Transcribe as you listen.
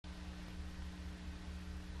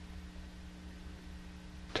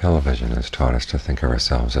Television has taught us to think of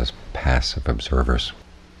ourselves as passive observers.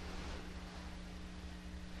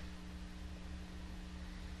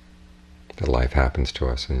 That life happens to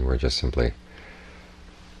us and we're just simply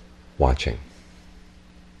watching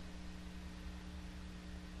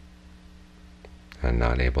and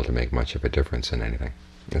not able to make much of a difference in anything.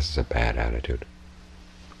 This is a bad attitude.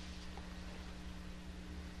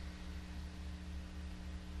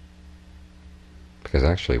 Because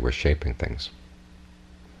actually we're shaping things.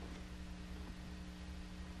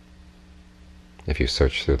 If you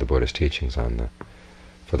search through the Buddhist teachings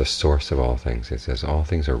for the source of all things, it says all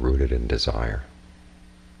things are rooted in desire.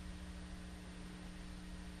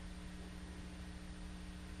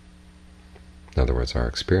 In other words, our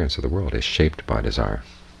experience of the world is shaped by desire.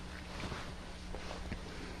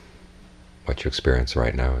 What you experience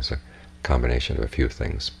right now is a combination of a few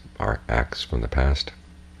things: our acts from the past,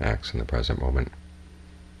 acts in the present moment,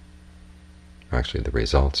 actually the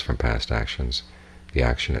results from past actions, the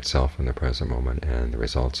action itself in the present moment, and the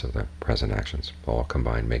results of the present actions, all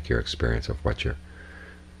combined make your experience of what you're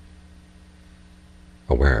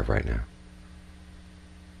aware of right now.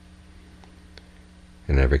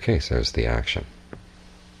 In every case, there's the action,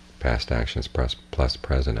 past actions plus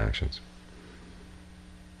present actions.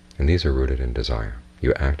 And these are rooted in desire.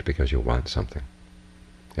 You act because you want something.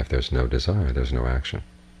 If there's no desire, there's no action.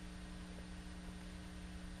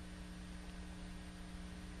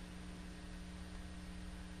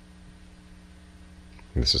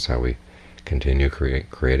 And this is how we continue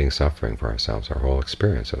creating suffering for ourselves, our whole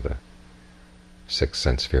experience of the 6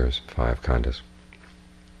 sense spheres, 5 khandhas.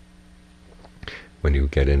 When you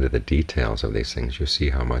get into the details of these things, you see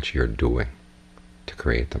how much you're doing to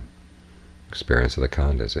create them. Experience of the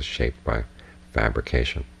khandhas is shaped by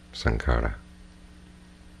fabrication, sankhara.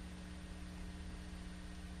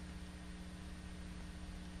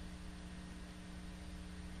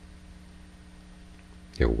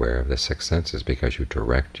 You're aware of the 6 senses because you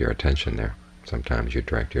direct your attention there. Sometimes you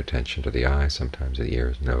direct your attention to the eyes, sometimes the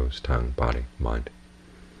ears, nose, tongue, body, mind.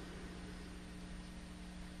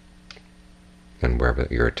 And wherever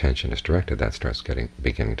your attention is directed, that starts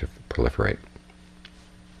beginning to proliferate.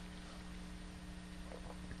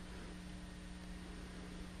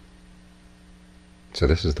 So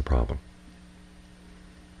this is the problem.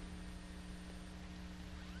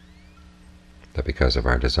 That because of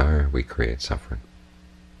our desire, we create suffering.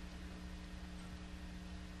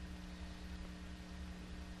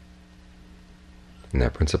 And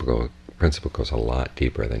that principle goes a lot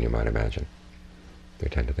deeper than you might imagine. We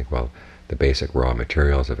tend to think, well, the basic raw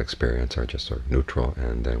materials of experience are just sort of neutral,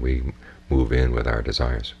 and then we move in with our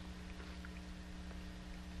desires.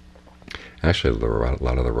 Actually, a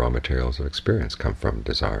lot of the raw materials of experience come from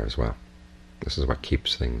desire as well. This is what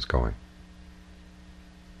keeps things going.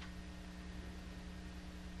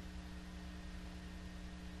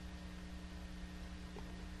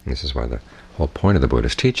 And this is why the whole point of the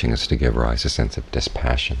Buddhist teaching is to give rise to a sense of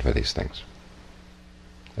dispassion for these things.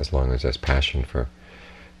 As long as there's passion for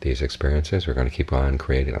these experiences, we're going to keep on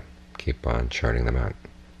creating them, keep on churning them out.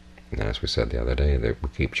 And as we said the other day, we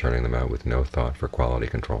keep churning them out with no thought for quality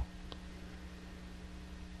control.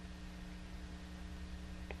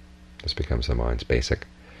 This becomes the mind's basic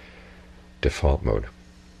default mode.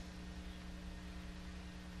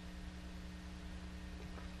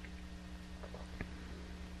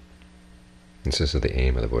 This is the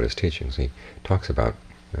aim of the Buddhist teachings. He talks about,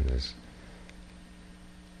 in his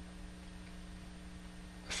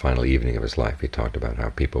final evening of his life, he talked about how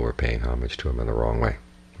people were paying homage to him in the wrong way,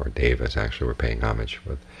 or devas actually were paying homage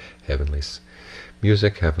with heavenly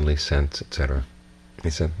music, heavenly scents, etc.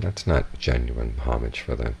 He said, that's not genuine homage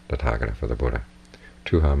for the Tathagata, for the Buddha.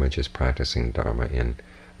 True homage is practicing Dharma in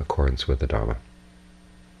accordance with the Dharma.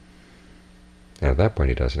 And at that point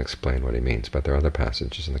he doesn't explain what he means, but there are other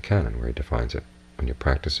passages in the canon where he defines it. When you're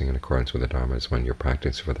practicing in accordance with the Dharma is when you're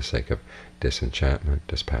practicing for the sake of disenchantment,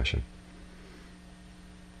 dispassion,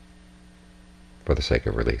 for the sake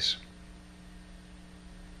of release.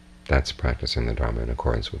 That's practicing the Dharma in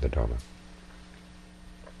accordance with the Dharma.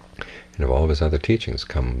 And all of his other teachings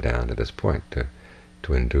come down to this point,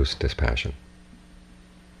 to induce dispassion.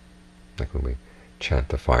 Like when we chant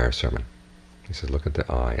the fire sermon. He says, look at the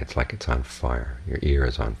eye, it's like it's on fire. Your ear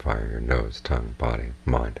is on fire, your nose, tongue, body,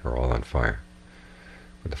 mind are all on fire,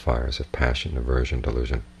 with the fires of passion, aversion,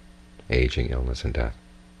 delusion, aging, illness, and death.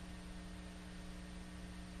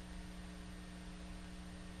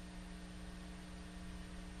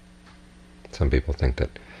 Some people think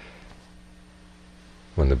that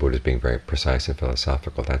when the Buddha is being very precise and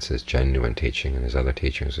philosophical, that's his genuine teaching, and his other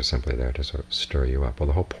teachings are simply there to sort of stir you up. Well,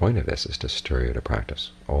 the whole point of this is to stir you to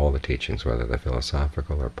practice. All the teachings, whether they're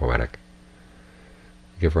philosophical or poetic,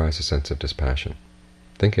 give rise to a sense of dispassion.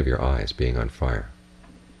 Think of your eyes being on fire.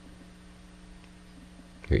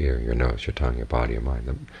 Your ear, your nose, your tongue, your body, your mind.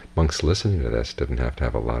 The monks listening to this didn't have to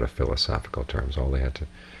have a lot of philosophical terms. All they had to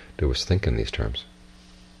do was think in these terms.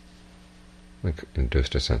 It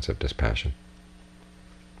induced a sense of dispassion.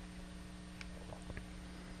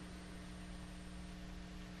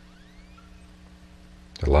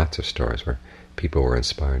 There are lots of stories where people were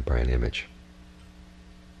inspired by an image.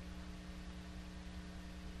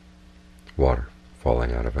 Water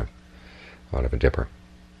falling out of a dipper.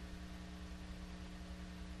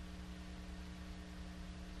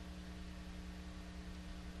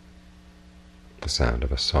 The sound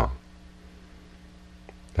of a song.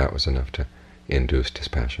 That was enough to induce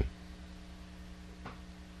dispassion.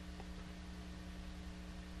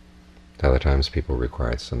 Other times people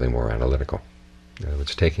required something more analytical. In other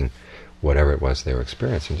words, taking whatever it was they were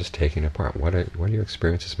experiencing, just taking it apart. What are your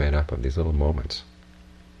experiences made up of, these little moments?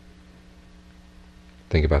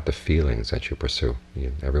 Think about the feelings that you pursue.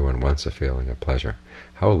 Everyone wants a feeling of pleasure.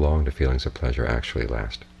 How long do feelings of pleasure actually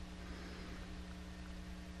last?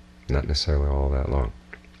 Not necessarily all that long.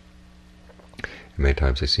 And many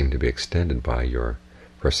times they seem to be extended by your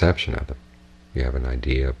perception of them. You have an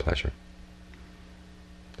idea of pleasure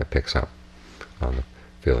that picks up on the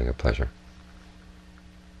feeling of pleasure.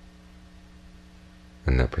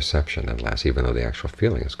 And that perception then lasts, even though the actual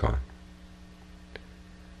feeling is gone.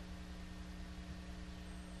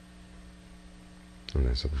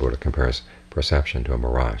 And so the Buddha compares perception to a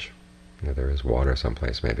mirage. There is water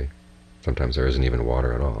someplace, maybe. Sometimes there isn't even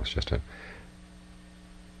water at all. It's just an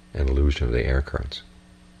illusion of the air currents.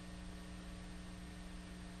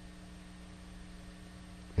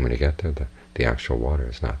 And when you get there, the actual water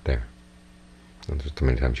is not there. And so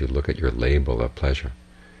many times you look at your label of pleasure.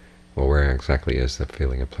 Well, where exactly is the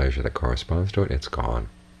feeling of pleasure that corresponds to it? It's gone.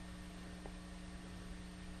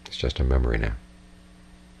 It's just a memory now.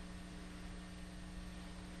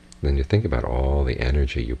 Then you think about all the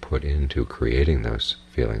energy you put into creating those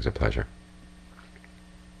feelings of pleasure.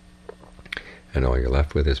 And all you're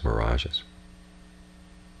left with is mirages.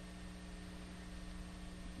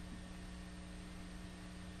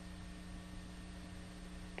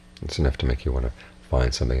 It's enough to make you want to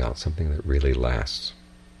find something else, something that really lasts.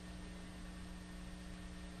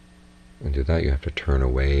 And to do that, you have to turn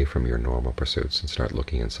away from your normal pursuits and start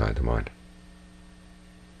looking inside the mind.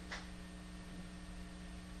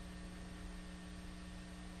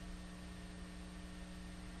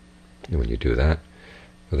 And when you do that,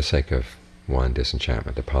 for the sake of one,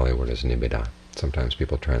 disenchantment, the Pali word is nibbida. Sometimes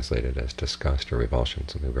people translate it as disgust or revulsion,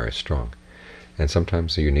 something very strong. And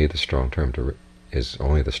sometimes you need the strong term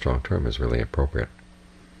only the strong term is really appropriate.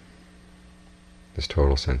 This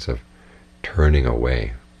total sense of turning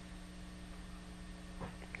away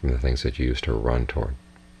from the things that you used to run toward.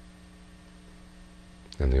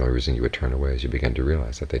 And the only reason you would turn away is you begin to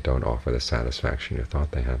realize that they don't offer the satisfaction you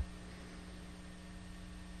thought they had.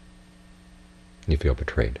 You feel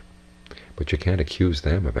betrayed. But you can't accuse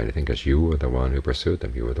them of anything, because you were the one who pursued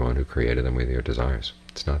them. You were the one who created them with your desires.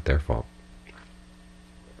 It's not their fault.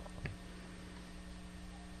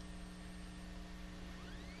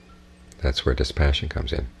 That's where dispassion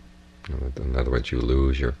comes in. In other words, you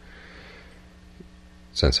lose your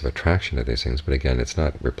sense of attraction to these things, but again, it's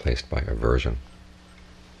not replaced by aversion.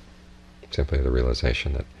 Simply the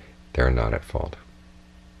realization that they're not at fault.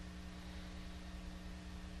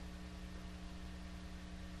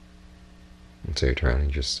 And so you're trying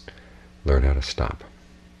to just learn how to stop.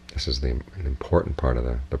 This is an important part of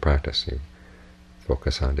the practice. You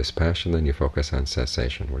focus on dispassion, then you focus on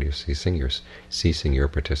cessation. What are you ceasing? You're ceasing your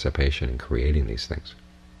participation in creating these things.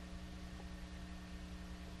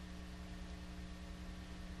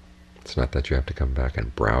 It's not that you have to come back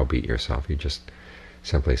and browbeat yourself. You just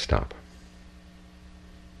simply stop.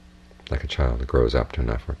 Like a child that grows up to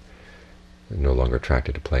enough where they're no longer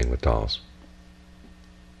attracted to playing with dolls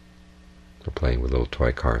or playing with little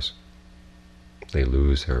toy cars. They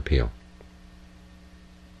lose their appeal.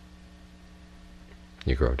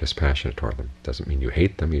 You grow dispassionate toward them. Doesn't mean you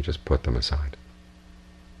hate them, you just put them aside.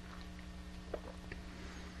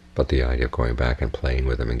 But the idea of going back and playing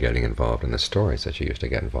with them and getting involved in the stories that you used to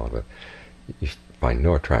get involved with, you find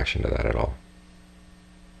no attraction to that at all.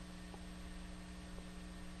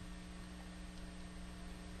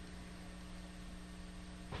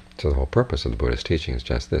 So the whole purpose of the Buddha's teaching is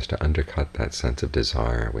just this, to undercut that sense of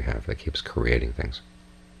desire we have that keeps creating things.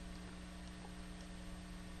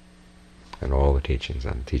 and all the teachings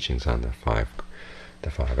on the five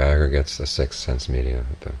aggregates, the six sense media,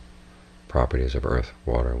 the properties of earth,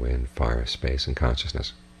 water, wind, fire, space, and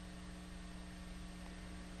consciousness.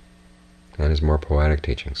 And his more poetic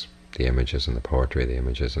teachings, the images and the poetry, the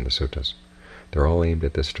images and the suttas, they're all aimed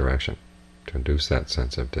at this direction, to induce that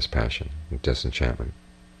sense of dispassion and disenchantment.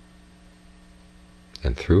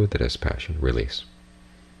 And through the dispassion, release.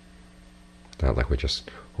 Not like we're just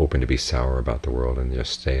hoping to be sour about the world and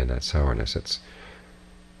just stay in that sourness. It's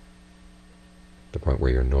the point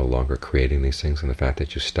where you're no longer creating these things, and the fact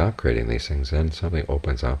that you stop creating these things, then something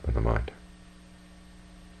opens up in the mind.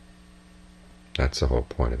 That's the whole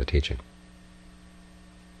point of the teaching.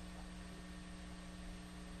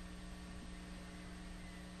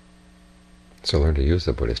 So learn to use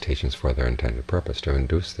the Buddha's teachings for their intended purpose, to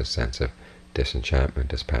induce this sense of disenchantment,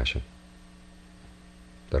 dispassion,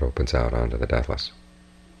 that opens out onto the deathless.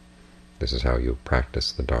 This is how you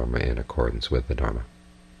practice the Dharma in accordance with the Dharma.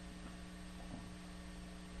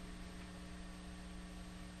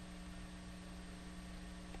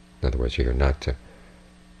 In other words, you're not to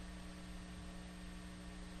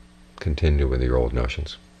continue with your old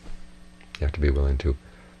notions. You have to be willing to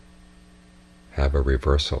have a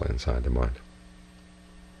reversal inside the mind.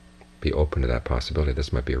 Be open to that possibility.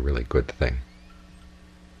 This might be a really good thing.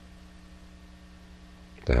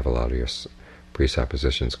 To have a lot of your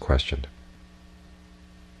presuppositions questioned.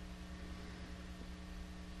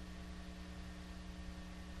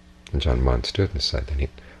 And John Mott student said that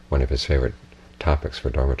one of his favorite topics for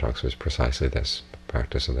Dharma talks was precisely this, the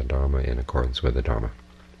practice of the Dharma in accordance with the Dharma.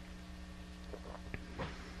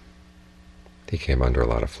 He came under a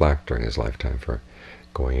lot of flack during his lifetime for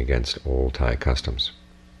going against old Thai customs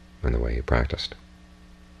and the way he practiced.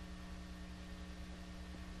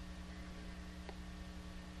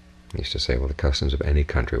 He used to say, well, the customs of any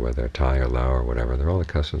country, whether they're Thai or Lao or whatever, they're all the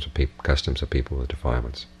customs of people with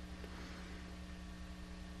defilements.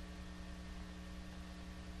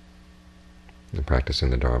 And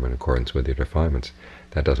practicing the Dharma in accordance with your defilements,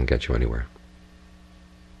 that doesn't get you anywhere.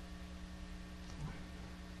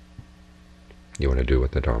 You want to do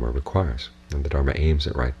what the Dharma requires, and the Dharma aims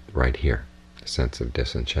at right here, the sense of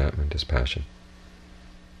disenchantment, dispassion.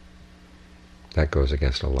 That goes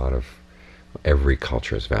against a lot of every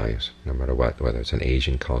culture's values, no matter what, whether it's an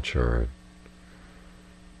Asian culture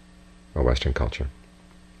or a Western culture.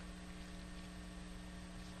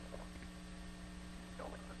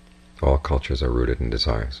 All cultures are rooted in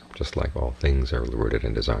desires, just like all things are rooted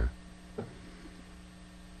in desire.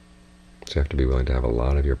 So you have to be willing to have a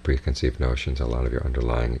lot of your preconceived notions, a lot of your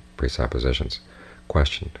underlying presuppositions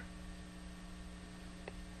questioned.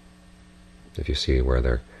 If you see where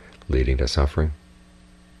they're leading to suffering,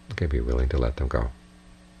 okay, be willing to let them go.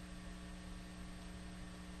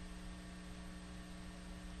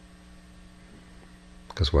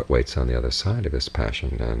 Because what waits on the other side of this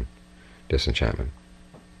passion and disenchantment,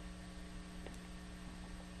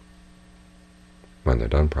 when they're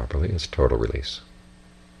done properly, is total release,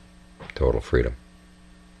 total freedom.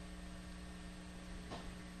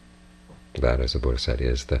 That, as the Buddha said,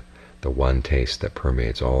 is the one taste that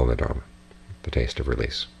permeates all the Dharma, the taste of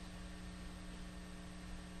release.